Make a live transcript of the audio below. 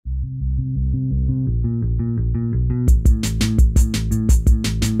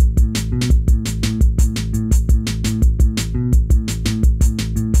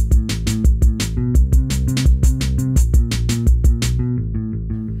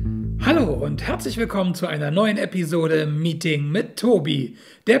Hallo und herzlich willkommen zu einer neuen Episode Meeting mit Tobi,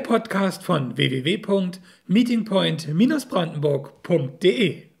 der Podcast von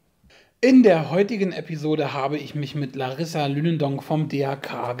www.meetingpoint-brandenburg.de. In der heutigen Episode habe ich mich mit Larissa Lünendonk vom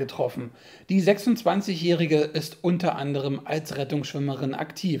DRK getroffen. Die 26-Jährige ist unter anderem als Rettungsschwimmerin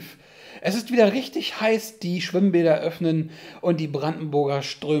aktiv. Es ist wieder richtig heiß, die Schwimmbäder öffnen und die Brandenburger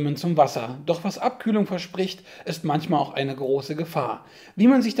strömen zum Wasser. Doch was Abkühlung verspricht, ist manchmal auch eine große Gefahr. Wie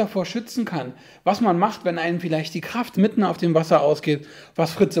man sich davor schützen kann, was man macht, wenn einem vielleicht die Kraft mitten auf dem Wasser ausgeht,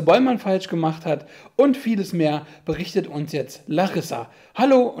 was Fritze Bollman falsch gemacht hat und vieles mehr, berichtet uns jetzt Larissa.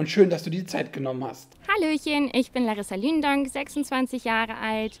 Hallo und schön, dass du dir die Zeit genommen hast. Hallöchen, ich bin Larissa Lünendonk, 26 Jahre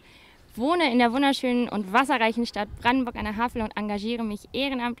alt, wohne in der wunderschönen und wasserreichen Stadt Brandenburg an der Havel und engagiere mich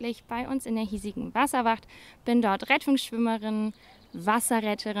ehrenamtlich bei uns in der hiesigen Wasserwacht. Bin dort Rettungsschwimmerin,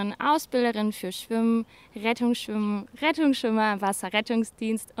 Wasserretterin, Ausbilderin für Schwimmen, Rettungsschwimmer,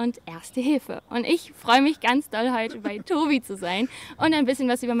 Wasserrettungsdienst und Erste Hilfe. Und ich freue mich ganz doll, heute bei Tobi zu sein und ein bisschen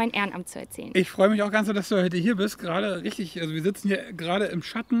was über mein Ehrenamt zu erzählen. Ich freue mich auch ganz so, dass du heute hier bist. Gerade richtig, also wir sitzen hier gerade im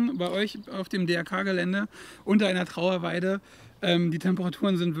Schatten bei euch auf dem DRK-Gelände unter einer Trauerweide. Die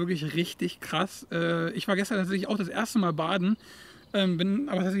Temperaturen sind wirklich richtig krass. Ich war gestern tatsächlich auch das erste Mal baden. Bin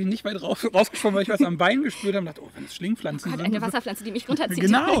aber tatsächlich nicht weit rausgeschwommen, weil ich was am Bein gespürt habe und dachte, oh, wenn es Schlingpflanzen sind. Eine Wasserpflanze, die mich runterzieht.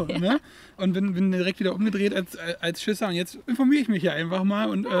 Genau, ne? Und bin direkt wieder umgedreht als Schisser. Und jetzt informiere ich mich hier einfach mal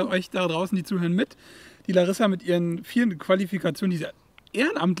und euch da draußen, die zuhören, mit. Die Larissa mit ihren vielen Qualifikationen, die sie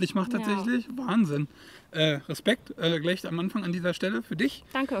ehrenamtlich macht tatsächlich. Ja. Wahnsinn. Respekt gleich am Anfang an dieser Stelle für dich.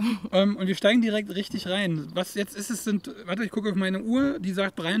 Danke. Und wir steigen direkt richtig rein. Was jetzt ist, warte, ich gucke auf meine Uhr, die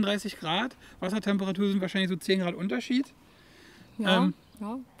sagt 33 Grad. Wassertemperatur sind wahrscheinlich so 10 Grad Unterschied. Ja,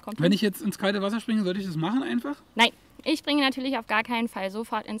 kommt wenn ich jetzt ins kalte Wasser springe, sollte ich das machen einfach? Nein, ich springe natürlich auf gar keinen Fall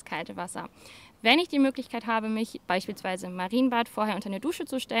sofort ins kalte Wasser. Wenn ich die Möglichkeit habe, mich beispielsweise im Marienbad vorher unter eine Dusche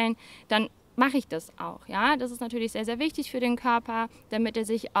zu stellen, dann mache ich das auch. Ja? Das ist natürlich sehr, sehr wichtig für den Körper, damit er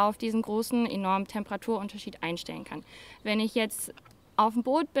sich auf diesen großen, enormen Temperaturunterschied einstellen kann. Wenn ich jetzt auf dem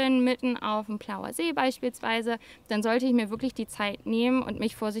Boot bin, mitten auf dem Plauer See beispielsweise, dann sollte ich mir wirklich die Zeit nehmen und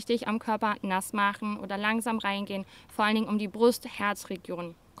mich vorsichtig am Körper nass machen oder langsam reingehen, vor allen Dingen um die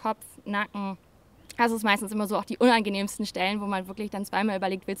Brust-Herzregion, Kopf, Nacken. Das ist meistens immer so auch die unangenehmsten Stellen, wo man wirklich dann zweimal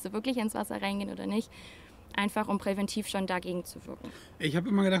überlegt, willst du wirklich ins Wasser reingehen oder nicht. Einfach um präventiv schon dagegen zu wirken. Ich habe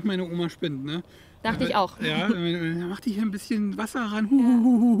immer gedacht, meine Oma spinnt, ne? Dachte ich auch. Ja, mach die hier ein bisschen Wasser ran.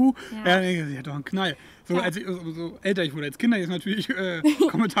 Ja, sie hat doch einen Knall. So, als ich so älter ich wurde als Kinder, ist natürlich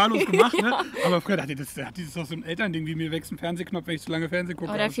kommentarlos gemacht, ne? Aber früher dachte ich, das ist doch so ein Elternding, wie mir wächst ein Fernsehknopf, wenn ich zu lange Fernsehen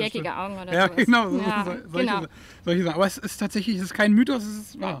gucke. Oder viereckige Augen oder ja, sowas. Genau, solche Sachen. Aber es ist tatsächlich, es ist kein Mythos, es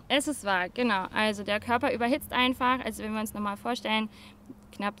ist wahr. Es ist wahr, genau. Also der Körper überhitzt einfach. Also wenn wir uns nochmal vorstellen,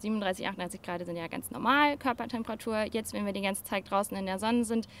 knapp 37, 38 Grad sind ja ganz normal Körpertemperatur. Jetzt, wenn wir die ganze Zeit draußen in der Sonne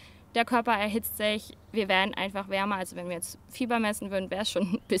sind, der Körper erhitzt sich, wir werden einfach wärmer. Also wenn wir jetzt Fieber messen würden, wäre es schon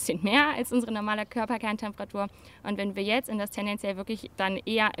ein bisschen mehr als unsere normale Körperkerntemperatur. Und wenn wir jetzt in das tendenziell wirklich dann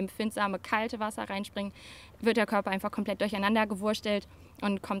eher empfindsame, kalte Wasser reinspringen, wird der Körper einfach komplett durcheinander gewurstelt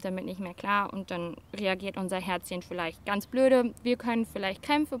und kommt damit nicht mehr klar. Und dann reagiert unser Herzchen vielleicht ganz blöde. Wir können vielleicht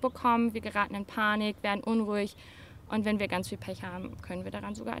Krämpfe bekommen, wir geraten in Panik, werden unruhig. Und wenn wir ganz viel Pech haben, können wir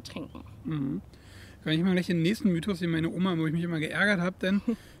daran sogar ertrinken. Mhm. Kann ich mal gleich den nächsten Mythos, den meine Oma, wo ich mich immer geärgert habe, denn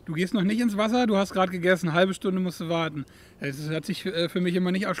du gehst noch nicht ins Wasser, du hast gerade gegessen, eine halbe Stunde musst du warten. Das hat sich für mich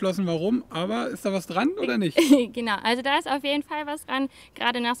immer nicht erschlossen, warum, aber ist da was dran oder nicht? Genau, also da ist auf jeden Fall was dran,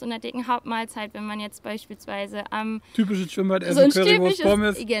 gerade nach so einer dicken Hauptmahlzeit, wenn man jetzt beispielsweise am typisches Schwimmbad essen, so ein Currywurst,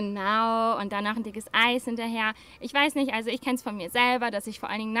 Pommes. Genau, und danach ein dickes Eis hinterher. Ich weiß nicht, also ich kenne es von mir selber, dass ich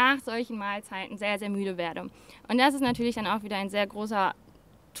vor allen Dingen nach solchen Mahlzeiten sehr, sehr müde werde. Und das ist natürlich dann auch wieder ein sehr großer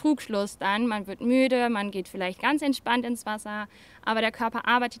Trugschluss dann. Man wird müde, man geht vielleicht ganz entspannt ins Wasser, aber der Körper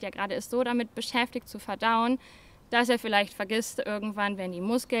arbeitet ja gerade, ist so damit beschäftigt zu verdauen, dass er vielleicht vergisst, irgendwann werden die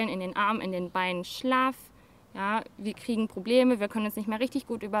Muskeln in den Armen, in den Beinen schlaff. Ja, wir kriegen Probleme, wir können uns nicht mehr richtig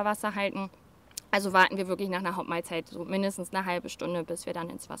gut über Wasser halten. Also warten wir wirklich nach einer Hauptmahlzeit so mindestens eine halbe Stunde, bis wir dann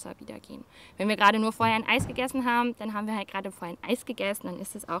ins Wasser wieder gehen. Wenn wir gerade nur vorher ein Eis gegessen haben, dann haben wir halt gerade vorher ein Eis gegessen, dann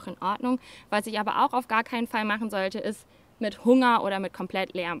ist es auch in Ordnung. Was ich aber auch auf gar keinen Fall machen sollte, ist mit Hunger oder mit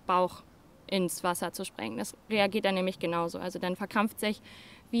komplett leerem Bauch ins Wasser zu springen. Das reagiert dann nämlich genauso. Also dann verkrampft sich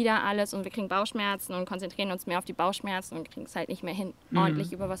wieder alles und wir kriegen Bauchschmerzen und konzentrieren uns mehr auf die Bauchschmerzen und kriegen es halt nicht mehr hin,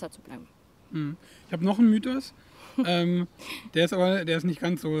 ordentlich über Wasser zu bleiben. Ich habe noch einen Mythos. Der ist nicht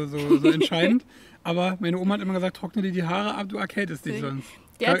ganz so entscheidend. Aber meine Oma hat immer gesagt, trockne dir die Haare ab, du erkältest dich sonst.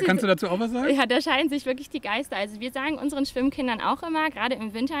 Kannst du dazu auch was sagen? Ja, da scheiden sich wirklich die Geister. Also wir sagen unseren Schwimmkindern auch immer, gerade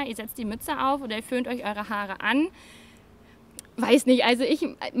im Winter, ihr setzt die Mütze auf oder ihr föhnt euch eure Haare an. Weiß nicht, also ich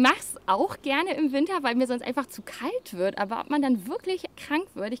mache es auch gerne im Winter, weil mir sonst einfach zu kalt wird. Aber ob man dann wirklich krank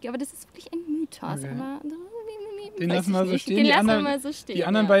wird, ich glaube, das ist wirklich ein Mythos. Okay. Aber, Den lassen wir so stehen. Den lassen wir mal so stehen. Die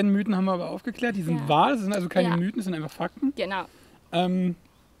anderen beiden Mythen haben wir aber aufgeklärt. Die sind wahr, das sind also keine Mythen, das sind einfach Fakten. Genau.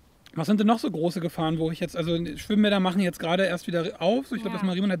 Was sind denn noch so große Gefahren, wo ich jetzt, also Schwimmbäder machen jetzt gerade erst wieder auf. So, ich glaube, das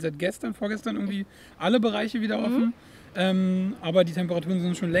Marienmann hat seit vorgestern irgendwie alle Bereiche wieder offen. Aber die Temperaturen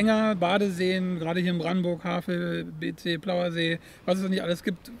sind schon länger. Badeseen, gerade hier in Brandenburg, Havel, BC, Blauer See, was es nicht alles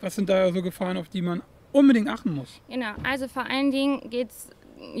gibt. Was sind da so Gefahren, auf die man unbedingt achten muss? Genau, also vor allen Dingen geht es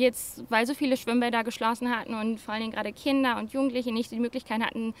jetzt, weil so viele Schwimmbäder geschlossen hatten und vor allen Dingen gerade Kinder und Jugendliche nicht die Möglichkeit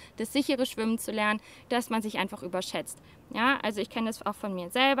hatten, das sichere Schwimmen zu lernen, dass man sich einfach überschätzt. Ja, also ich kenne das auch von mir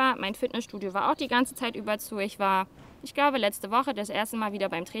selber. Mein Fitnessstudio war auch die ganze Zeit über zu. Ich war, ich glaube, letzte Woche das erste Mal wieder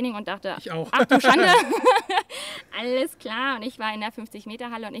beim Training und dachte, ich auch. Ach du Schande, alles klar. Und ich war in der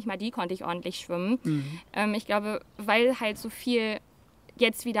 50-Meter-Halle und nicht mal die konnte ich ordentlich schwimmen. Ich glaube, weil halt so viel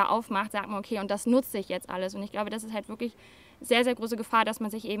jetzt wieder aufmacht, sagt man, okay, und das nutze ich jetzt alles. Und ich glaube, das ist halt wirklich sehr, sehr große Gefahr, dass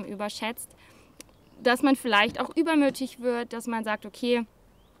man sich eben überschätzt, dass man vielleicht auch übermütig wird, dass man sagt, okay,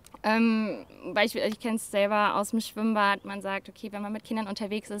 ich kenne es selber aus dem Schwimmbad, man sagt, okay, wenn man mit Kindern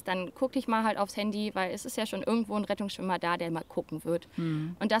unterwegs ist, dann guck dich mal halt aufs Handy, weil es ist ja schon irgendwo ein Rettungsschwimmer da, der mal gucken wird.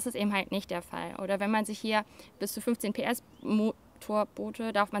 Und das ist eben halt nicht der Fall. Oder wenn man sich hier bis zu 15 PS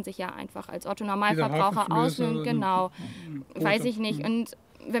Motorboote darf man sich ja einfach als Otto-Normalverbraucher ausnehmen, genau, weiß ich nicht. Und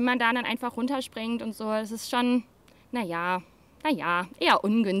wenn man da dann einfach runterspringt und so, das ist schon, naja, eher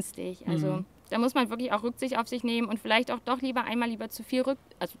ungünstig. Also da muss man wirklich auch Rücksicht auf sich nehmen und vielleicht auch doch lieber zu viel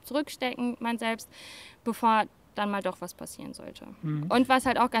zurückstecken, man selbst, bevor dann mal doch was passieren sollte. Und was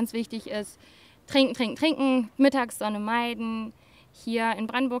halt auch ganz wichtig ist, trinken, Mittagssonne meiden. Hier in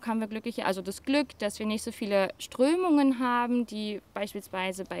Brandenburg haben wir das Glück, dass wir nicht so viele Strömungen haben, die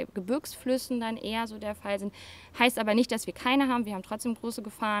beispielsweise bei Gebirgsflüssen dann eher so der Fall sind. Heißt aber nicht, dass wir keine haben. Wir haben trotzdem große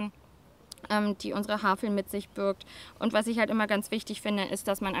Gefahren, die unsere Havel mit sich birgt. Und was ich halt immer ganz wichtig finde, ist,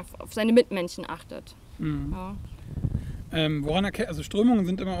 dass man einfach auf seine Mitmenschen achtet. Ja. Also Strömungen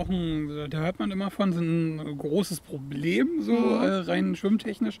sind immer auch da hört man immer von, sind ein großes Problem, so rein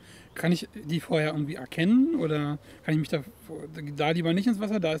schwimmtechnisch. Kann ich die vorher irgendwie erkennen oder kann ich mich da lieber nicht ins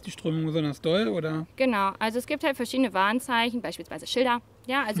Wasser, da ist die Strömung besonders doll, oder? Genau, also es gibt halt verschiedene Warnzeichen, beispielsweise Schilder.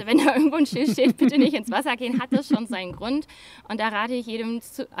 Ja, also wenn da irgendwo ein Schild steht, bitte nicht ins Wasser gehen, hat das schon seinen Grund. Und da rate ich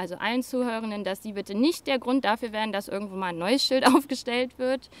allen Zuhörenden, dass die bitte nicht der Grund dafür werden, dass irgendwo mal ein neues Schild aufgestellt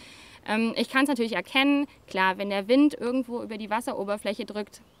wird. Ich kann es natürlich erkennen, klar, wenn der Wind irgendwo über die Wasseroberfläche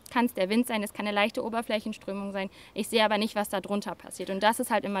drückt, kann es der Wind sein, es kann eine leichte Oberflächenströmung sein. Ich sehe aber nicht, was da drunter passiert. Und das ist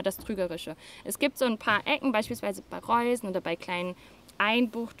halt immer das Trügerische. Es gibt so ein paar Ecken, beispielsweise bei Reusen oder bei kleinen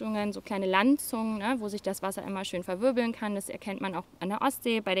Einbuchtungen, so kleine Landzungen, ne, wo sich das Wasser immer schön verwirbeln kann. Das erkennt man auch an der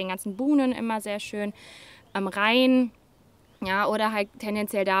Ostsee, bei den ganzen Buhnen immer sehr schön. Am Rhein, ja, oder halt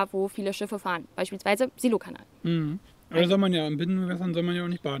tendenziell da, wo viele Schiffe fahren, beispielsweise Silokanal. Aber soll man ja in Binnengewässern soll man ja auch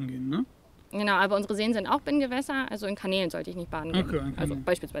nicht baden gehen, ne? Genau, aber unsere Seen sind auch Binnengewässer, also in Kanälen sollte ich nicht baden gehen. Okay, also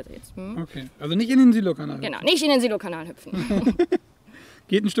beispielsweise jetzt. Okay, also nicht in den Silokanal hüpfen. Genau, nicht in den Silokanal hüpfen.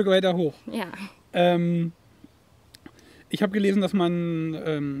 Geht ein Stück weiter hoch. Ja. Ich habe gelesen, dass man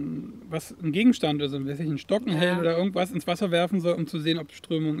einen Gegenstand, also einen Stock, einen Helm oder irgendwas ins Wasser werfen soll, um zu sehen, ob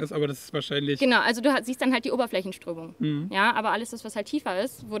Strömung ist, aber das ist wahrscheinlich... Genau, also du siehst dann halt die Oberflächenströmung. Ja, aber alles das, was halt tiefer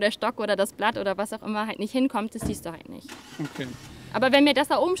ist, wo der Stock oder das Blatt oder was auch immer halt nicht hinkommt, das siehst du halt nicht. Okay. Aber wenn mir das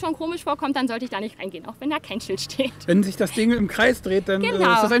da oben schon komisch vorkommt, dann sollte ich da nicht reingehen, auch wenn da kein Schild steht. Wenn sich das Ding im Kreis dreht, dann ist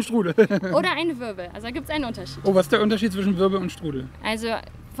das ein Strudel. Oder ein Wirbel, also da gibt es einen Unterschied. Oh, was ist der Unterschied zwischen Wirbel und Strudel? Also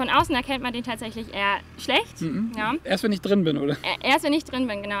von außen erkennt man den tatsächlich eher schlecht. Ja. Erst wenn ich drin bin, oder? Erst wenn ich drin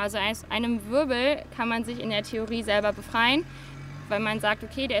bin, genau. Also aus einem Wirbel kann man sich in der Theorie selber befreien, weil man sagt,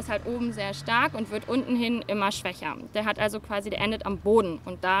 okay, der ist halt oben sehr stark und wird unten hin immer schwächer. Der endet am Boden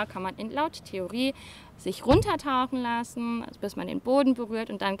und da kann man laut Theorie sich runtertauchen lassen, bis man den Boden berührt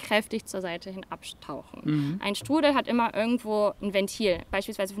und dann kräftig zur Seite hin abtauchen. Ein Strudel hat immer irgendwo ein Ventil,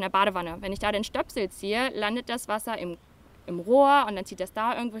 beispielsweise von der Badewanne. Wenn ich da den Stöpsel ziehe, landet das Wasser im Rohr und dann zieht das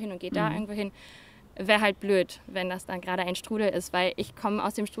da irgendwo hin und geht da irgendwo hin. Wäre halt blöd, wenn das dann gerade ein Strudel ist, weil ich komme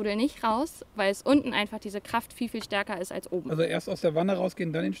aus dem Strudel nicht raus, weil es unten einfach diese Kraft viel, viel stärker ist als oben. Also erst aus der Wanne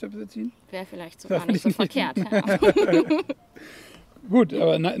rausgehen, dann den Stöpsel ziehen? Wäre vielleicht sogar nicht so verkehrt. Ja. Gut,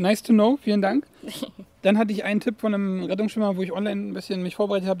 aber nice to know, vielen Dank. Dann hatte ich einen Tipp von einem Rettungsschwimmer, wo ich online ein bisschen mich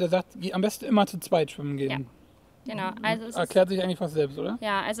vorbereitet habe, der sagt, am besten immer zu zweit schwimmen gehen. Ja. Genau, also es erklärt sich eigentlich fast selbst, oder?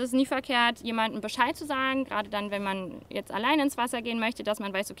 Ja, also es ist nie verkehrt, jemandem Bescheid zu sagen, gerade dann, wenn man jetzt alleine ins Wasser gehen möchte, dass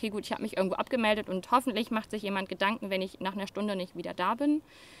man weiß, okay, gut, ich habe mich irgendwo abgemeldet und hoffentlich macht sich jemand Gedanken, wenn ich nach einer Stunde nicht wieder da bin.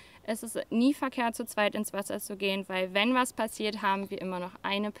 Es ist nie verkehrt, zu zweit ins Wasser zu gehen, weil wenn was passiert, haben wir immer noch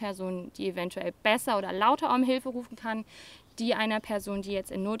eine Person, die eventuell besser oder lauter um Hilfe rufen kann. die einer Person, die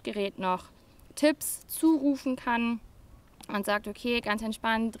jetzt in Not gerät, noch Tipps zurufen kann und sagt, okay, ganz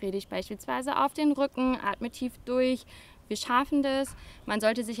entspannt, dreh dich beispielsweise auf den Rücken, atme tief durch, wir schaffen das. Man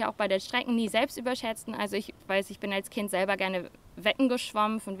sollte sich ja auch bei den Strecken nie selbst überschätzen. Also ich weiß, ich bin als Kind selber gerne Wetten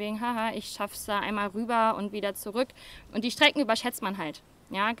geschwommen, von wegen, haha, ich schaff's da einmal rüber und wieder zurück. Und die Strecken überschätzt man halt.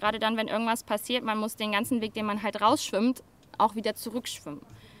 Ja, gerade dann, wenn irgendwas passiert, man muss den ganzen Weg, den man halt rausschwimmt, auch wieder zurückschwimmen.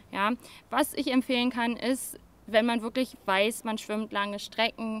 Ja, was ich empfehlen kann, ist, wenn man wirklich weiß, man schwimmt lange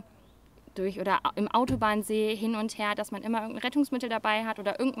Strecken durch oder im Autobahnsee hin und her, dass man immer irgendein Rettungsmittel dabei hat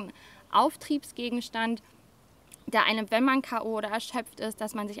oder irgendeinen Auftriebsgegenstand, der einem, wenn man K.O. oder erschöpft ist,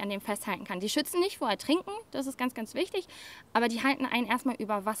 dass man sich an dem festhalten kann. Die schützen nicht vor Ertrinken, das ist ganz, ganz wichtig, aber die halten einen erstmal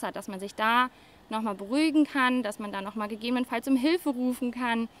über Wasser, dass man sich da nochmal beruhigen kann, dass man da nochmal gegebenenfalls um Hilfe rufen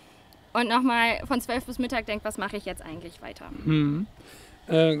kann und nochmal von 12 bis Mittag denkt, was mache ich jetzt eigentlich weiter.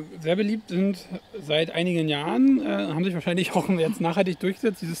 Sehr beliebt sind seit einigen Jahren, haben sich wahrscheinlich auch jetzt nachhaltig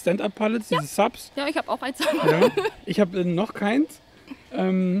durchgesetzt, diese Stand-Up-Pallets, diese Subs. Ja, ich habe auch eins. Ja, ich habe noch keins.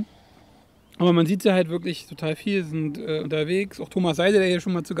 Aber man sieht sie halt wirklich total viel, sind unterwegs. Auch Thomas Seide, der hier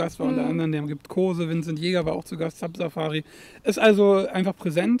schon mal zu Gast war, unter anderem, der gibt Kurse. Vincent Jäger war auch zu Gast, Sub-Safari. Ist also einfach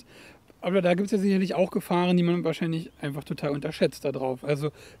präsent. Aber da gibt es ja sicherlich auch Gefahren, die man wahrscheinlich einfach total unterschätzt da drauf. Also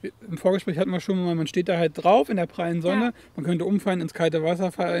im Vorgespräch hatten wir schon mal, man steht da halt drauf in der prallen Sonne. Ja. Man könnte umfallen, ins kalte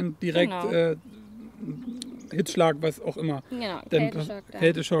Wasser fallen, direkt Hitzschlag, was auch immer. Genau,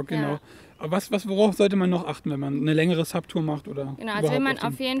 Kälteschock, genau. Ja. Aber worauf sollte man noch achten, wenn man eine längere Subtour macht? Oder genau, also wenn man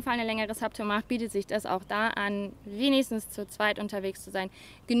auf jeden Fall eine längere Subtour macht, bietet sich das auch da an, wenigstens zu zweit unterwegs zu sein.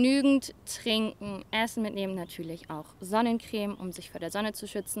 Genügend trinken, Essen mitnehmen, natürlich auch Sonnencreme, um sich vor der Sonne zu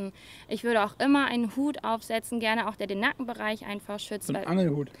schützen. Ich würde auch immer einen Hut aufsetzen, gerne auch, der den Nackenbereich einfach schützt. Ein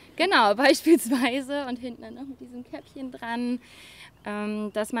Angelhut. Genau, beispielsweise. Und hinten dann noch mit diesem Käppchen dran.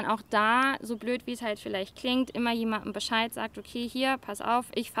 Dass man auch da, so blöd wie es halt vielleicht klingt, immer jemandem Bescheid sagt, okay, hier, pass auf,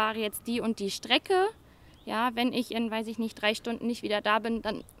 ich fahre jetzt die und die Strecke. Ja, wenn ich in, weiß ich nicht, 3 Stunden nicht wieder da bin,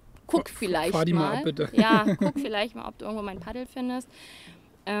 dann guck vielleicht fahr die mal ab, bitte. Ja, guck vielleicht mal, ob du irgendwo mein Paddel findest.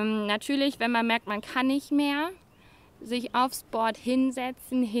 Natürlich, wenn man merkt, man kann nicht mehr, sich aufs Board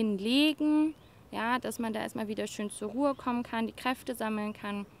hinsetzen, hinlegen, ja, dass man da erstmal wieder schön zur Ruhe kommen kann, die Kräfte sammeln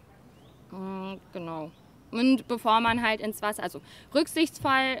kann. Genau. Und bevor man halt ins Wasser, also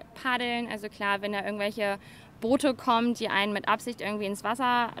rücksichtsvoll paddeln, also klar, wenn da irgendwelche Boote kommen, die einen mit Absicht irgendwie ins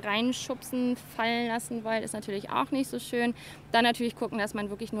Wasser reinschubsen, fallen lassen wollen, ist natürlich auch nicht so schön. Dann natürlich gucken, dass man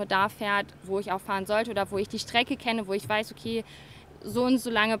wirklich nur da fährt, wo ich auch fahren sollte oder wo ich die Strecke kenne, wo ich weiß, okay, so und so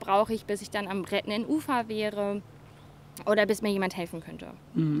lange brauche ich, bis ich dann am rettenden Ufer wäre oder bis mir jemand helfen könnte.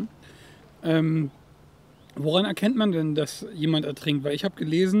 Woran erkennt man denn, dass jemand ertrinkt? Weil ich habe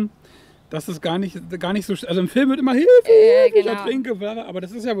gelesen, dass es gar nicht so, also im Film wird immer Hilfe, ich ertrinke, aber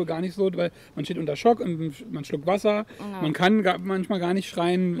das ist ja wohl gar nicht so, weil man steht unter Schock und man schluckt Wasser, man kann manchmal gar nicht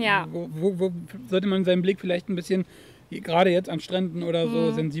schreien. Ja. Wo sollte man seinen Blick vielleicht ein bisschen, gerade jetzt an Stränden oder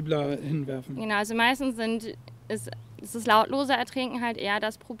so, sensibler hinwerfen? Genau, also meistens ist das lautlose Ertrinken halt eher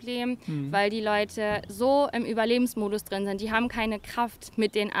das Problem, weil die Leute so im Überlebensmodus drin sind. Die haben keine Kraft,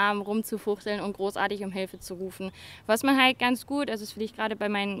 mit den Armen rumzufuchteln und großartig um Hilfe zu rufen. Was man halt ganz gut, also das finde ich gerade bei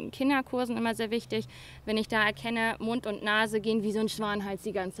meinen Kinderkursen immer sehr wichtig, wenn ich da erkenne, Mund und Nase gehen wie so ein Schwanenhals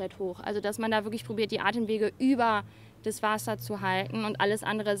die ganze Zeit hoch. Also dass man da wirklich probiert, die Atemwege über das Wasser zu halten und alles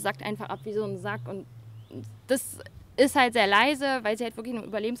andere sackt einfach ab wie so ein Sack. Und das ist halt sehr leise, weil sie halt wirklich im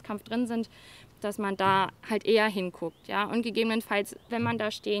Überlebenskampf drin sind, dass man da halt eher hinguckt, ja, und gegebenenfalls, wenn man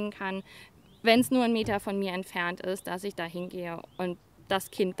da stehen kann, wenn es nur 1 Meter von mir entfernt ist, dass ich da hingehe und das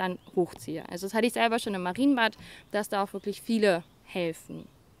Kind dann hochziehe. Also das hatte ich selber schon im Marienbad, dass da auch wirklich viele helfen,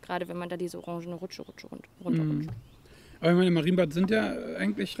 gerade wenn man da diese orangene Rutsche runterrutscht. Aber ich meine, im Marienbad sind ja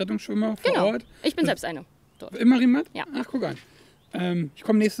eigentlich Rettungsschwimmer vor Ort. Ich bin selbst eine dort. Im Marienbad? Ja. Ach, guck an. Ich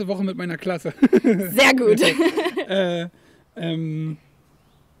komme nächste Woche mit meiner Klasse. Sehr gut.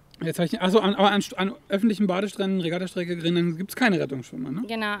 Jetzt habe ich, aber an öffentlichen Badestränden, Regattastrecke gibt es keine Rettungsschwimmer, ne?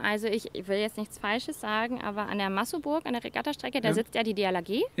 Genau, also ich will jetzt nichts Falsches sagen, aber an der Massoburg, an der Regattastrecke, da sitzt ja die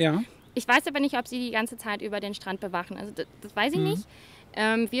DLRG. Ja. Ich weiß aber nicht, ob sie die ganze Zeit über den Strand bewachen. Also das weiß ich nicht.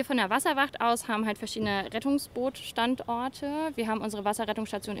 Wir von der Wasserwacht aus haben halt verschiedene Rettungsbootstandorte. Wir haben unsere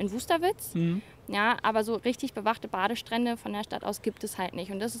Wasserrettungsstation in Wusterwitz. Ja, aber so richtig bewachte Badestrände von der Stadt aus gibt es halt nicht.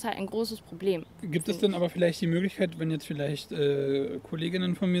 Und das ist halt ein großes Problem. Gibt es denn aber vielleicht die Möglichkeit, wenn jetzt vielleicht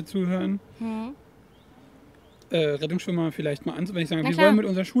Kolleginnen von mir zuhören, Rettungsschwimmer vielleicht mal anzuwenden? Ich sage, wir wollen mit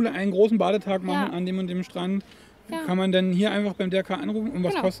unserer Schule einen großen Badetag machen an dem und dem Strand. Ja. Kann man denn hier einfach beim DRK anrufen? Und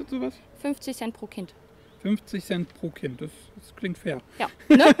was kostet sowas? 50 Cent pro Kind. 50 Cent pro Kind, das klingt fair. Ja,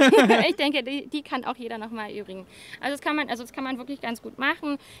 ne? Ich denke, die kann auch jeder nochmal übrigen. Also das kann man wirklich ganz gut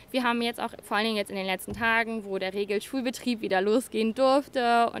machen. Wir haben jetzt auch, vor allen Dingen jetzt in den letzten Tagen, wo der Regelschulbetrieb wieder losgehen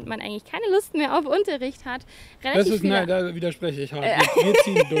durfte und man eigentlich keine Lust mehr auf Unterricht hat. Nein, da widerspreche ich hart. Wir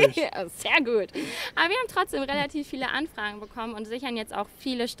ziehen durch. Ja, sehr gut. Aber wir haben trotzdem relativ viele Anfragen bekommen und sichern jetzt auch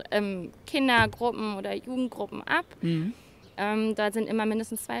viele Kindergruppen oder Jugendgruppen ab. Mhm. Da sind immer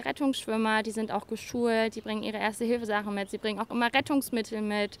mindestens 2 Rettungsschwimmer, die sind auch geschult, die bringen ihre Erste-Hilfe-Sachen mit, sie bringen auch immer Rettungsmittel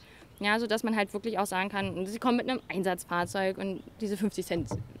mit, ja, sodass man halt wirklich auch sagen kann, sie kommen mit einem Einsatzfahrzeug und diese 50 Cent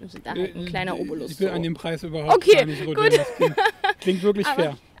sind da halt ein kleiner Obolus. Ich will an dem Preis überhaupt gar nicht rütteln. Gut. Das klingt wirklich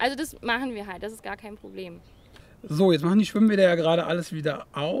fair. Also das machen wir halt, das ist gar kein Problem. So, jetzt machen die Schwimmbäder ja gerade alles wieder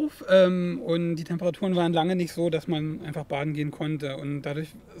auf und die Temperaturen waren lange nicht so, dass man einfach baden gehen konnte. Und dadurch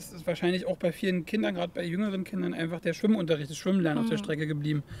ist es wahrscheinlich auch bei vielen Kindern, gerade bei jüngeren Kindern, einfach der Schwimmunterricht, das Schwimmlernen auf der Strecke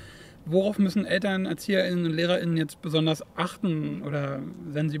geblieben. Worauf müssen Eltern, ErzieherInnen und LehrerInnen jetzt besonders achten oder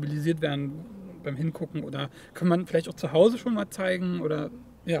sensibilisiert werden beim Hingucken? Oder kann man vielleicht auch zu Hause schon mal zeigen? Oder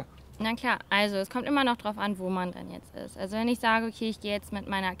ja. Na klar, also es kommt immer noch drauf an, wo man dann jetzt ist. Also wenn ich sage, okay, ich gehe jetzt mit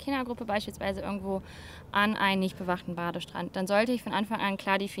meiner Kindergruppe beispielsweise irgendwo an einen nicht bewachten Badestrand, dann sollte ich von Anfang an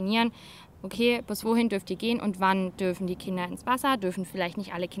klar definieren, okay, bis wohin dürft ihr gehen und wann dürfen die Kinder ins Wasser, dürfen vielleicht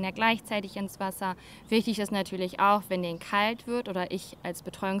nicht alle Kinder gleichzeitig ins Wasser. Wichtig ist natürlich auch, wenn denen kalt wird oder ich als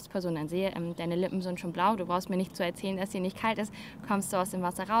Betreuungsperson dann sehe, deine Lippen sind schon blau, du brauchst mir nicht zu erzählen, dass dir nicht kalt ist, kommst du aus dem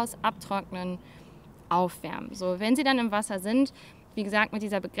Wasser raus, abtrocknen, aufwärmen. So, wenn sie dann im Wasser sind, wie gesagt, mit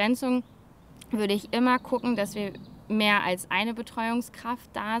dieser Begrenzung würde ich immer gucken, dass wir mehr als eine Betreuungskraft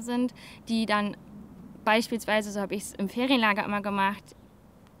da sind, die dann beispielsweise, so habe ich es im Ferienlager immer gemacht,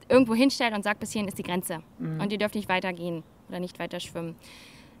 irgendwo hinstellt und sagt, bis hierhin ist die Grenze. Mhm. Und ihr dürft nicht weitergehen oder nicht weiter schwimmen.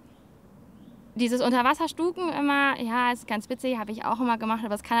 Dieses Unterwasserstuken immer, ja, ist ganz witzig, habe ich auch immer gemacht,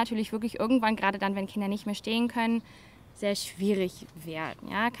 aber es kann natürlich wirklich irgendwann, gerade dann, wenn Kinder nicht mehr stehen können, sehr schwierig werden.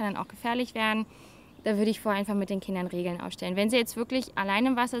 Ja, kann dann auch gefährlich werden. Da würde ich vorher einfach mit den Kindern Regeln aufstellen. Wenn sie jetzt wirklich allein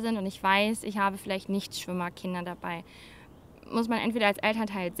im Wasser sind und ich weiß, ich habe vielleicht Nichtschwimmerkinder dabei, muss man entweder als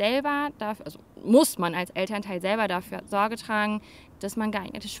Elternteil selber dafür dafür Sorge tragen, dass man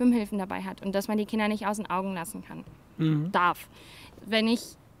geeignete Schwimmhilfen dabei hat und dass man die Kinder nicht aus den Augen lassen kann. Darf. Wenn ich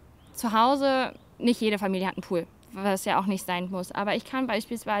zu Hause, nicht jede Familie hat einen Pool, was ja auch nicht sein muss, aber ich kann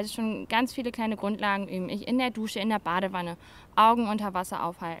beispielsweise schon ganz viele kleine Grundlagen üben. Ich in der Dusche, in der Badewanne, Augen unter Wasser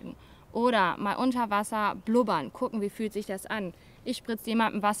aufhalten. Oder mal unter Wasser blubbern, gucken, wie fühlt sich das an. Ich spritze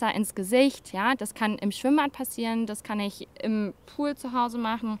jemandem Wasser ins Gesicht, ja, das kann im Schwimmbad passieren, das kann ich im Pool zu Hause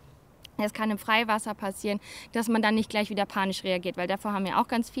machen, das kann im Freiwasser passieren, dass man dann nicht gleich wieder panisch reagiert, weil davor haben ja auch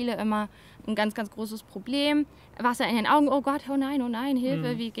ganz viele immer ein ganz, ganz großes Problem. Wasser in den Augen, oh Gott, oh nein,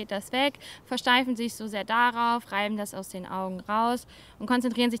 Hilfe, wie geht das weg? Versteifen sich so sehr darauf, reiben das aus den Augen raus und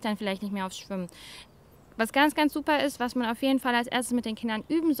konzentrieren sich dann vielleicht nicht mehr aufs Schwimmen. Was ganz, ganz super ist, was man auf jeden Fall als erstes mit den Kindern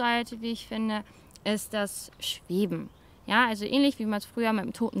üben sollte, wie ich finde, ist das Schweben. Ja, also ähnlich wie man es früher mit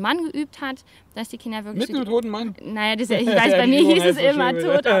einem toten Mann geübt hat, dass die Kinder wirklich... Mit einem toten Mann? Naja, ich weiß, bei mir hieß es immer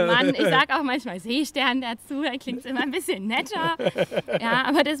toter Mann. Ich sage auch manchmal Seestern dazu, da klingt es immer ein bisschen netter. Ja,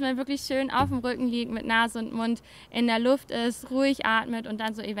 aber dass man wirklich schön auf dem Rücken liegt, mit Nase und Mund in der Luft ist, ruhig atmet und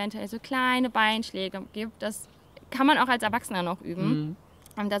dann so eventuell so kleine Beinschläge gibt. Das kann man auch als Erwachsener noch üben.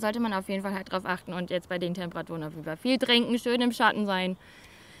 Und da sollte man auf jeden Fall halt drauf achten und jetzt bei den Temperaturen auf jeden Fall viel trinken, schön im Schatten sein.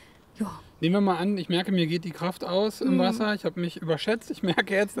 Ja. Nehmen wir mal an, ich merke, mir geht die Kraft aus im Wasser. Ich habe mich überschätzt. Ich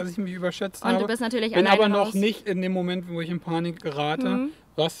merke jetzt, dass ich mich überschätzt habe. Und du bist natürlich bin alleine aber noch raus. nicht in dem Moment, wo ich in Panik gerate.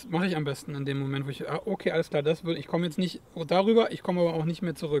 Was mache ich am besten in dem Moment, wo ich, okay, alles klar, ich komme jetzt nicht darüber, ich komme aber auch nicht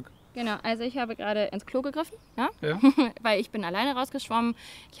mehr zurück. Genau, also ich habe gerade ins Klo gegriffen, ja? Weil ich bin alleine rausgeschwommen.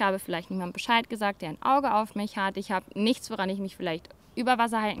 Ich habe vielleicht niemandem Bescheid gesagt, der ein Auge auf mich hat. Ich habe nichts, woran ich mich vielleicht über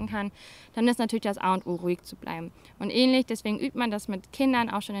Wasser halten kann, dann ist natürlich das A und O, ruhig zu bleiben. Und ähnlich, deswegen übt man das mit Kindern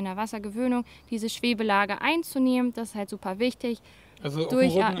auch schon in der Wassergewöhnung, diese Schwebelage einzunehmen, das ist halt super wichtig. Also auf dem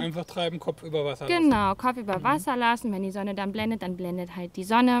Rücken einfach treiben, Kopf über Wasser lassen. Genau, Kopf über Wasser lassen, wenn die Sonne dann blendet halt die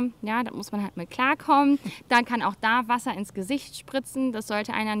Sonne. Ja, da muss man halt mit klarkommen. Dann kann auch da Wasser ins Gesicht spritzen, das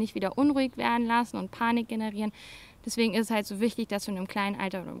sollte einer nicht wieder unruhig werden lassen und Panik generieren. Deswegen ist es halt so wichtig, das schon im kleinen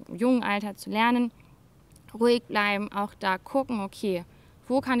Alter oder im jungen Alter zu lernen. Ruhig bleiben, auch da gucken, okay,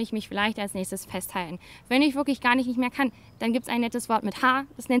 wo kann ich mich vielleicht als nächstes festhalten? Wenn ich wirklich gar nicht mehr kann, dann gibt es ein nettes Wort mit H,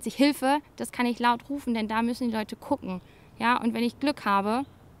 das nennt sich Hilfe, das kann ich laut rufen, denn da müssen die Leute gucken. Ja, und wenn ich Glück habe,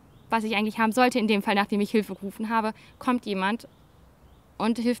 was ich eigentlich haben sollte, in dem Fall, nachdem ich Hilfe gerufen habe, kommt jemand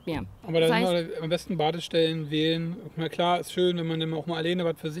und hilft mir. Aber da am besten Badestellen wählen. Na klar, ist schön, wenn man dann auch mal alleine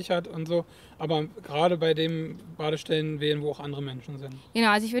was für sich hat und so. Aber gerade bei den Badestellen wählen, wo auch andere Menschen sind. Genau,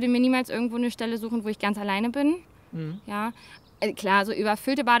 also ich würde mir niemals irgendwo eine Stelle suchen, wo ich ganz alleine bin. Ja, Klar, so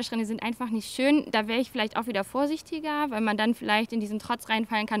überfüllte Badestrände sind einfach nicht schön. Da wäre ich vielleicht auch wieder vorsichtiger, weil man dann vielleicht in diesen Trotz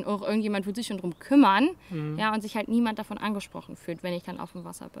reinfallen kann, oh, irgendjemand wird sich schon drum kümmern, ja, und sich halt niemand davon angesprochen fühlt, wenn ich dann auf dem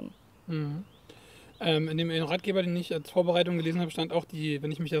Wasser bin. In dem Ratgeber, den ich als Vorbereitung gelesen habe, stand auch,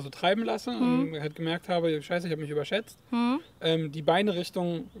 wenn ich mich da so treiben lasse und halt gemerkt habe, scheiße, ich habe mich überschätzt, die Beine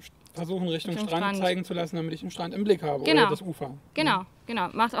versuchen Richtung Strand zeigen zu lassen, damit ich den Strand im Blick habe oder das Ufer. Genau.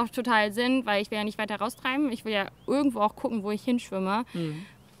 Macht auch total Sinn, weil ich will ja nicht weiter raustreiben. Ich will ja irgendwo auch gucken, wo ich hinschwimme.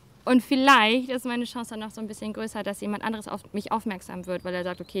 Und vielleicht ist meine Chance dann noch so ein bisschen größer, dass jemand anderes auf mich aufmerksam wird, weil er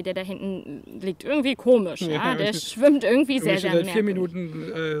sagt, okay, der da hinten liegt irgendwie komisch. Ja? Der schwimmt irgendwie sehr, sehr seit 4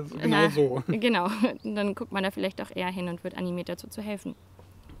 Minuten genau so. Genau, und dann guckt man da vielleicht auch eher hin und wird animiert, dazu zu helfen.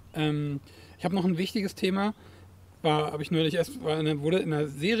 Ich habe noch ein wichtiges Thema, habe ich neulich wurde in einer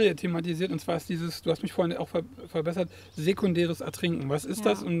Serie thematisiert, und zwar ist dieses, du hast mich vorhin auch verbessert, sekundäres Ertrinken. Was ist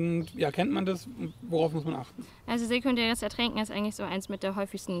das und kennt man das? Worauf muss man achten? Also sekundäres Ertrinken ist eigentlich so eins mit der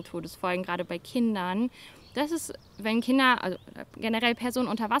häufigsten Todesfolgen, gerade bei Kindern. Das ist, wenn Kinder, also generell Personen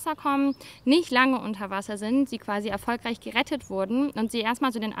unter Wasser kommen, nicht lange unter Wasser sind, sie quasi erfolgreich gerettet wurden und sie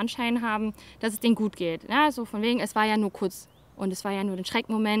erstmal so den Anschein haben, dass es denen gut geht. Ja, so von wegen, es war ja nur kurz. Und es war ja nur ein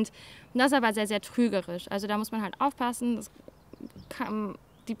Schreckmoment. Und das ist aber sehr, sehr trügerisch. Also da muss man halt aufpassen.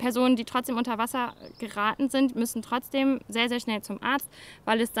 Die Personen, die trotzdem unter Wasser geraten sind, müssen trotzdem sehr, sehr schnell zum Arzt,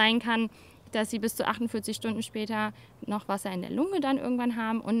 weil es sein kann, dass sie bis zu 48 Stunden später noch Wasser in der Lunge dann irgendwann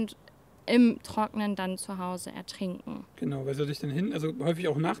haben und im Trocknen dann zu Hause ertrinken. Genau, weil sie sich dann also häufig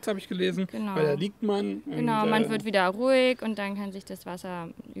auch nachts habe ich gelesen, weil da liegt man. Genau, man wird wieder ruhig und dann kann sich das Wasser,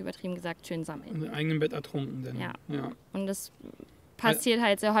 übertrieben gesagt, schön sammeln. Im eigenen Bett ertrunken dann. Ja. Und das passiert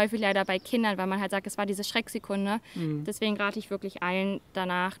halt sehr häufig leider bei Kindern, weil man halt sagt, es war diese Schrecksekunde. Deswegen rate ich wirklich allen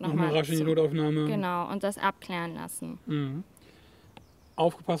danach nochmal rasch in die Notaufnahme. Genau, und das abklären lassen.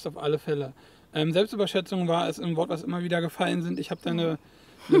 Aufgepasst auf alle Fälle. Selbstüberschätzung war es ein Wort, was immer wieder gefallen sind. Ich habe da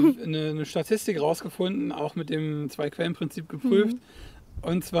eine Statistik rausgefunden, auch mit dem Zwei-Quellen-Prinzip geprüft.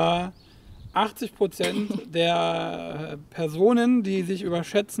 Und zwar 80% der Personen, die sich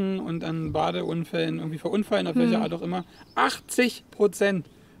überschätzen und an Badeunfällen irgendwie verunfallen, auf welche Art auch immer, 80%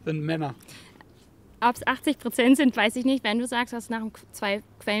 sind Männer. Ob es 80% sind, weiß ich nicht. Wenn du sagst, du hast nach dem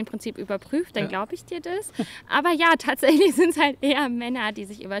Zwei-Quellen-Prinzip überprüft, dann glaube ich dir das. Aber ja, tatsächlich sind es halt eher Männer, die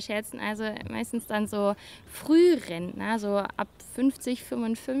sich überschätzen. Also meistens dann so Frührentner, so ab 50,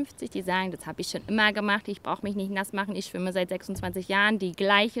 55, die sagen, das habe ich schon immer gemacht, ich brauche mich nicht nass machen, ich schwimme seit 26 Jahren die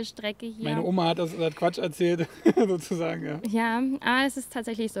gleiche Strecke hier. Meine Oma hat Quatsch erzählt, sozusagen. Ja, aber es ist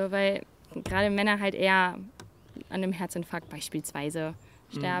tatsächlich so, weil gerade Männer halt eher an einem Herzinfarkt beispielsweise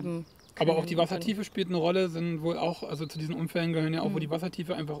sterben. Aber auch die Wassertiefe spielt eine Rolle, sind wohl auch, also zu diesen Unfällen gehören ja auch, wo die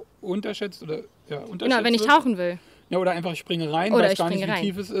Wassertiefe einfach unterschätzt oder Genau, wenn ich tauchen will. Ja, oder einfach ich springe rein, oder weiß gar nicht, wie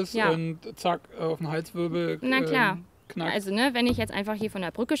tief es ist und zack, auf den Halswirbel Na klar. Knackt. Also wenn ich jetzt einfach hier von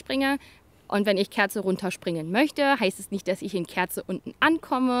der Brücke springe und wenn ich Kerze runterspringen möchte, heißt es nicht, dass ich in Kerze unten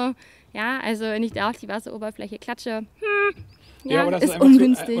ankomme. Ja, also wenn ich da auf die Wasseroberfläche klatsche, oder ist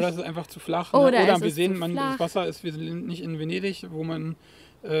ungünstig. Oder es ist einfach zu flach. Oder wir sehen, das Wasser ist, wir sind nicht in Venedig, wo man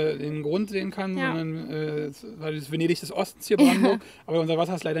den Grund sehen kann, sondern das Venedig des Ostens hier, Brandenburg. Aber unser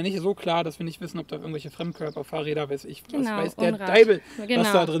Wasser ist leider nicht so klar, dass wir nicht wissen, ob da irgendwelche Fremdkörper, Fahrräder, was weiß der Deibel,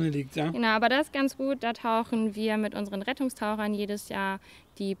 was da drin liegt. Ja? Genau, aber das ist ganz gut. Da tauchen wir mit unseren Rettungstauchern jedes Jahr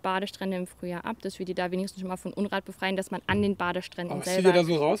die Badestrände im Frühjahr ab, dass wir die da wenigstens schon mal von Unrat befreien, dass man an den Badestränden was selber... Was zieht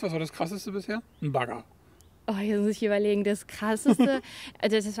ihr da so raus? Was war das Krasseste bisher? Ein Bagger. Oh, jetzt muss ich überlegen, das Krasseste,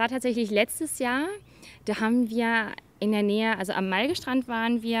 also das war tatsächlich letztes Jahr, da haben wir in der Nähe, also am Malgestrand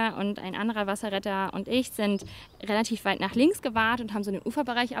waren wir und ein anderer Wasserretter und ich sind relativ weit nach links gewahrt und haben so den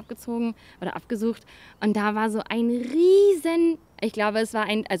Uferbereich abgesucht und da war so ein riesen, ich glaube es war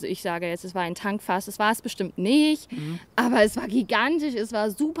es war ein Tankfass, das war es bestimmt nicht, aber es war gigantisch, es war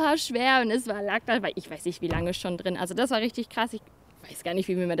super schwer und es lag da, weil ich weiß nicht wie lange schon drin, also das war richtig krass, ich weiß gar nicht,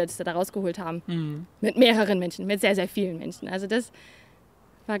 wie wir das da rausgeholt haben. Mit mehreren Menschen, mit sehr, sehr vielen Menschen. Also das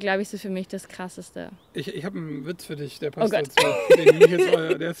war, glaube ich, so für mich das Krasseste. Ich habe einen Witz für dich, der passt dazu. Den nehme ich jetzt,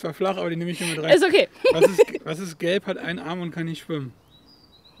 der ist zwar flach, aber den nehme ich hier mit rein. Ist okay. Was ist gelb, hat einen Arm und kann nicht schwimmen?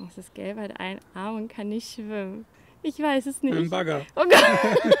 Was ist gelb, hat einen Arm und kann nicht schwimmen? Ich weiß es nicht. Ein Bagger. Oh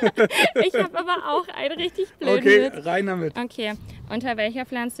Gott. Ich habe aber auch einen richtig blöden Witz. Okay, rein damit. Okay. Unter welcher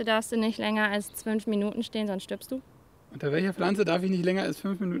Pflanze darfst du nicht länger als 5 Minuten stehen, sonst stirbst du? Unter welcher Pflanze darf ich nicht länger als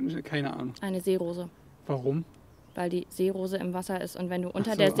 5 Minuten stehen? Keine Ahnung. Eine Seerose. Warum? Weil die Seerose im Wasser ist und wenn du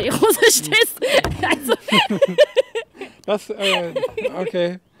unter der Seerose stehst, also... Das,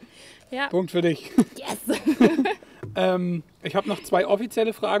 okay. Ja. Punkt für dich. Yes! Ich habe noch 2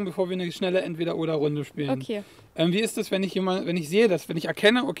 offizielle Fragen, bevor wir eine schnelle Entweder-oder-Runde spielen. Okay. Wie ist es, wenn ich sehe, wenn ich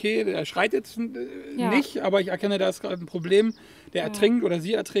erkenne, okay, der schreit jetzt nicht, aber ich erkenne, da ist gerade ein Problem, der ertrinkt oder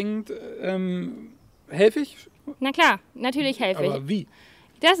sie ertrinkt, helfe ich? Na klar, natürlich helfe ich. Aber wie?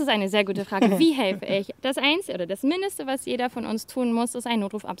 Das ist eine sehr gute Frage. Wie helfe ich? Das Einzige oder das Mindeste, was jeder von uns tun muss, ist einen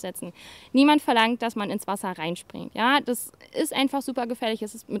Notruf absetzen. Niemand verlangt, dass man ins Wasser reinspringt. Ja, das ist einfach super gefährlich.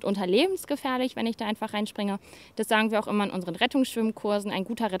 Es ist mitunter lebensgefährlich, wenn ich da einfach reinspringe. Das sagen wir auch immer in unseren Rettungsschwimmkursen. Ein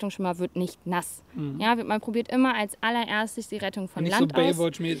guter Rettungsschwimmer wird nicht nass. Ja, man probiert immer als allererstes die Rettung von Land aus. Nicht so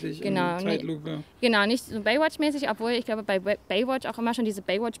Baywatch-mäßig in Zeitlupe. Genau, nicht so Baywatch-mäßig, obwohl ich glaube, bei Baywatch auch immer schon diese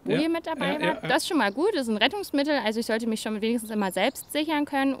Baywatch-Boje mit dabei war. Das ist schon mal gut, das ist ein Rettungsmittel. Also ich sollte mich schon wenigstens immer selbst sichern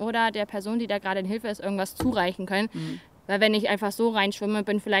können oder der Person, die da gerade in Hilfe ist, irgendwas zureichen können. Weil wenn ich einfach so reinschwimme,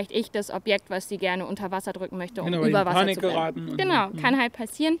 bin vielleicht ich das Objekt, was sie gerne unter Wasser drücken möchte, um über Wasser zu werden. Genau, kann halt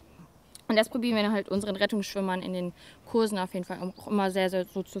passieren. Und das probieren wir dann halt unseren Rettungsschwimmern in den Kursen auf jeden Fall auch immer sehr, sehr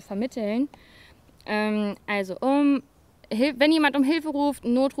so zu vermitteln. Wenn jemand um Hilfe ruft,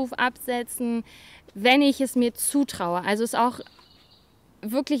 einen Notruf absetzen, wenn ich es mir zutraue. Also es auch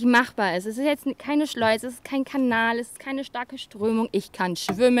wirklich machbar ist. Es ist jetzt keine Schleuse, es ist kein Kanal, es ist keine starke Strömung. Ich kann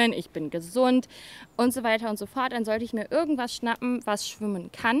schwimmen, ich bin gesund und so weiter und so fort. Dann sollte ich mir irgendwas schnappen, was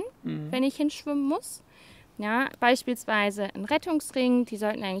schwimmen kann, wenn ich hinschwimmen muss. Ja, beispielsweise ein Rettungsring, die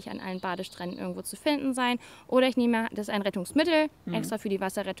sollten eigentlich an allen Badestränden irgendwo zu finden sein. Oder ich nehme, das ist ein Rettungsmittel, extra für die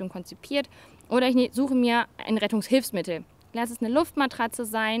Wasserrettung konzipiert. Oder ich suche mir ein Rettungshilfsmittel. Lass es eine Luftmatratze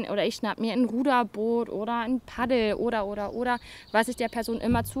sein oder ich schnapp mir ein Ruderboot oder ein Paddel oder, was ich der Person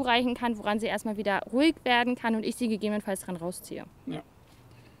immer zureichen kann, woran sie erstmal wieder ruhig werden kann und ich sie gegebenenfalls dran rausziehe. Ja.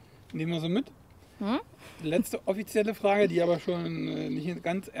 Nehmen wir so mit. Die letzte offizielle Frage, die aber schon nicht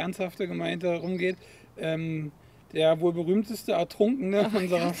ganz ernsthafte gemeinte rumgeht. Der wohl berühmteste Ertrunkene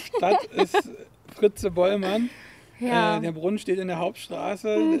unserer Stadt ist Fritze Bollman. Ja. Der Brunnen steht in der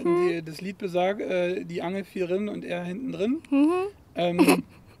Hauptstraße. Das Lied besagt, die Angel fiel rin und er hinten drin.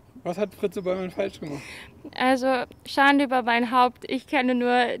 Was hat Fritze Bollman falsch gemacht? Also Schande über mein Haupt. Ich kenne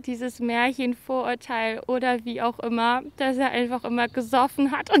nur dieses Märchen, Vorurteil oder wie auch immer, dass er einfach immer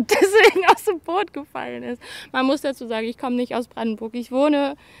gesoffen hat und deswegen aus dem Boot gefallen ist. Man muss dazu sagen, ich komme nicht aus Brandenburg. Ich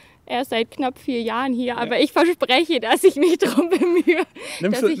wohne erst seit knapp 4 Jahren hier, aber ich verspreche, dass ich mich darum bemühe.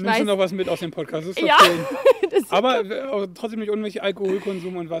 Nimmst du noch was mit aus dem Podcast? Das ist ja. Aber trotzdem nicht unnötig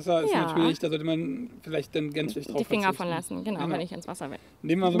Alkoholkonsum und Wasser ist natürlich, da sollte man vielleicht dann gänzlich drauf die Finger von lassen, genau, wenn ich ins Wasser will.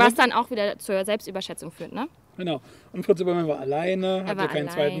 So was dann auch wieder zur Selbstüberschätzung führt, ne? Genau. Und Fritze Bollman war alleine, hatte keinen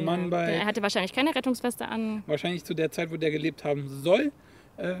zweiten Mann bei. Er hatte wahrscheinlich keine Rettungsweste an. Wahrscheinlich zu der Zeit, wo der gelebt haben soll,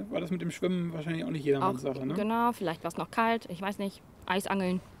 war das mit dem Schwimmen wahrscheinlich auch nicht jedermanns Sache, ne? Genau, vielleicht war es noch kalt, ich weiß nicht,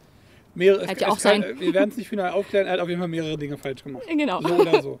 Eisangeln. Wir werden es nicht final aufklären, er hat auf jeden Fall mehrere Dinge falsch gemacht. Genau. So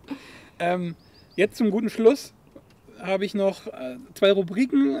oder so. Jetzt zum guten Schluss habe ich noch 2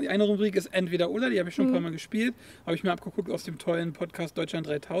 Rubriken. Die eine Rubrik ist entweder oder, die habe ich schon ein paar Mal gespielt. Habe ich mir abgeguckt aus dem tollen Podcast Deutschland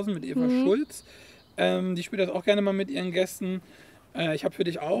 3000 mit Eva Schulz. Die spielt das auch gerne mal mit ihren Gästen. Ich habe für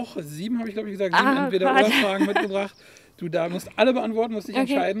dich auch 7, habe ich glaube ich gesagt, 7 entweder oder Fragen mitgebracht. Du musst alle beantworten, musst dich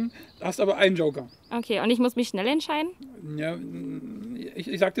entscheiden. Du hast aber einen Joker. Okay, und ich muss mich schnell entscheiden? Ja,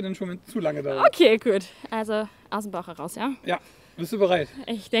 ich sag dir dann schon, wenn es zu lange dauert. Okay, gut. Also aus dem Bauch heraus, ja? Ja. Bist du bereit?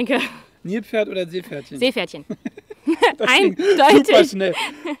 Ich denke. Nilpferd oder Seepferdchen? Seepferdchen. Das ging super schnell.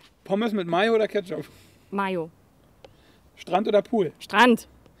 Pommes mit Mayo oder Ketchup? Mayo. Strand oder Pool? Strand.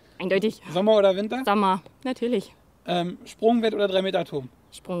 Eindeutig. Sommer oder Winter? Sommer, natürlich. Sprungbrett oder 3-Meter-Turm?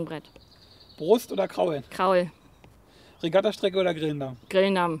 Sprungbrett. Brust oder Kraul? Kraul. Regattastrecke oder Grillendamm?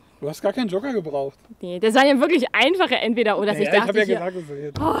 Grillendamm. Du hast gar keinen Joker gebraucht. Nee, das waren ja wirklich einfache entweder oder. Ich habe ja gesagt, dass wir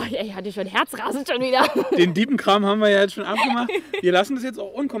jetzt. Ich hatte schon Herzrasen schon wieder. Den Diepenkram haben wir ja jetzt schon abgemacht. Wir lassen das jetzt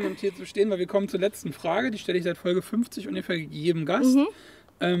auch unkommentiert so stehen, weil wir kommen zur letzten Frage. Die stelle ich seit Folge 50 ungefähr jedem Gast.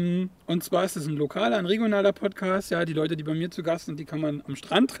 Und zwar ist es ein lokaler, ein regionaler Podcast. Ja, die Leute, die bei mir zu Gast sind, die kann man am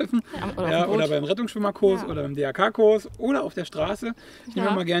Strand treffen. Oder beim Rettungsschwimmerkurs oder beim DRK-Kurs oder auf der Straße. Ich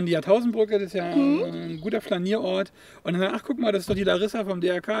nehme mal gerne die Jahrtausendbrücke, das ist ja ein guter Flanierort. Und dann, ach guck mal, das ist doch die Larissa vom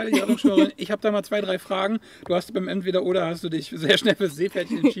DRK, die Rettungsschwimmerin. Ich habe da mal 2, 3 Fragen. Du hast beim Entweder-Oder hast du dich sehr schnell fürs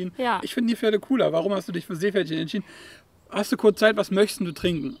Seepferdchen entschieden. Ich finde die Pferde cooler. Warum hast du dich für Seepferdchen entschieden? Hast du kurz Zeit, was möchtest du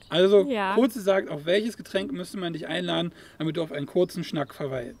trinken? Also kurz gesagt, auf welches Getränk müsste man dich einladen, damit du auf einen kurzen Schnack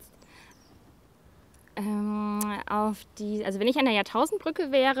verweilst? Also wenn ich an der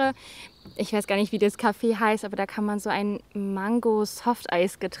Jahrtausendbrücke wäre, ich weiß gar nicht, wie das Café heißt, aber da kann man so ein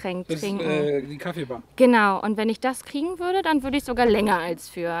Mango-Softeis-Getränk trinken. Das ist die Kaffeebar. Genau, und wenn ich das kriegen würde, dann würde ich sogar länger als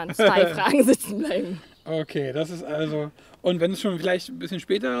für 2 Fragen sitzen bleiben. Okay, das ist also... Und wenn es schon vielleicht ein bisschen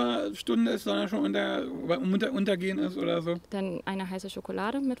später Stunde ist, sondern schon untergehen ist oder so? Dann eine heiße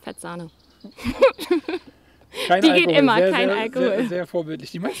Schokolade mit Fettsahne. Kein Die Alkohol. geht immer, sehr, kein sehr, Alkohol. Sehr, sehr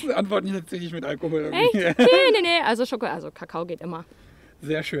vorbildlich. Die meisten antworten jetzt tatsächlich mit Alkohol. Echt? Nee. Also Kakao geht immer.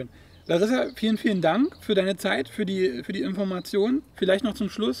 Sehr schön. Larissa, vielen, vielen Dank für deine Zeit, für die Information. Vielleicht noch zum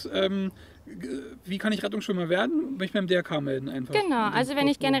Schluss, wie kann ich Rettungsschwimmer werden? Mich beim DRK melden einfach. Genau, also wenn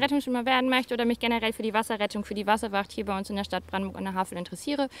ich gerne Rettungsschwimmer werden möchte oder mich generell für die Wasserrettung, für die Wasserwacht hier bei uns in der Stadt Brandenburg an der Havel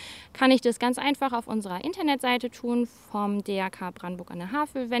interessiere, kann ich das ganz einfach auf unserer Internetseite tun vom DRK Brandenburg an der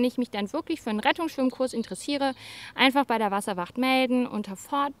Havel. Wenn ich mich dann wirklich für einen Rettungsschwimmkurs interessiere, einfach bei der Wasserwacht melden unter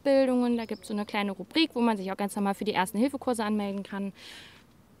Fortbildungen. Da gibt es so eine kleine Rubrik, wo man sich auch ganz normal für die ersten Hilfekurse anmelden kann.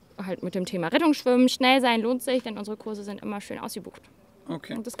 Halt mit dem Thema Rettungsschwimmen. Schnell sein lohnt sich, denn unsere Kurse sind immer schön ausgebucht.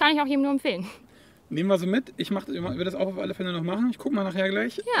 Okay. Und das kann ich auch jedem nur empfehlen. Nehmen wir so mit. Ich werde das auch auf alle Fälle noch machen. Ich gucke mal nachher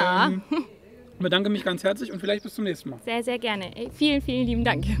gleich. Ja. Bedanke mich ganz herzlich und vielleicht bis zum nächsten Mal. Sehr, sehr gerne. Vielen, vielen lieben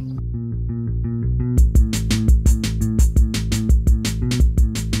Dank.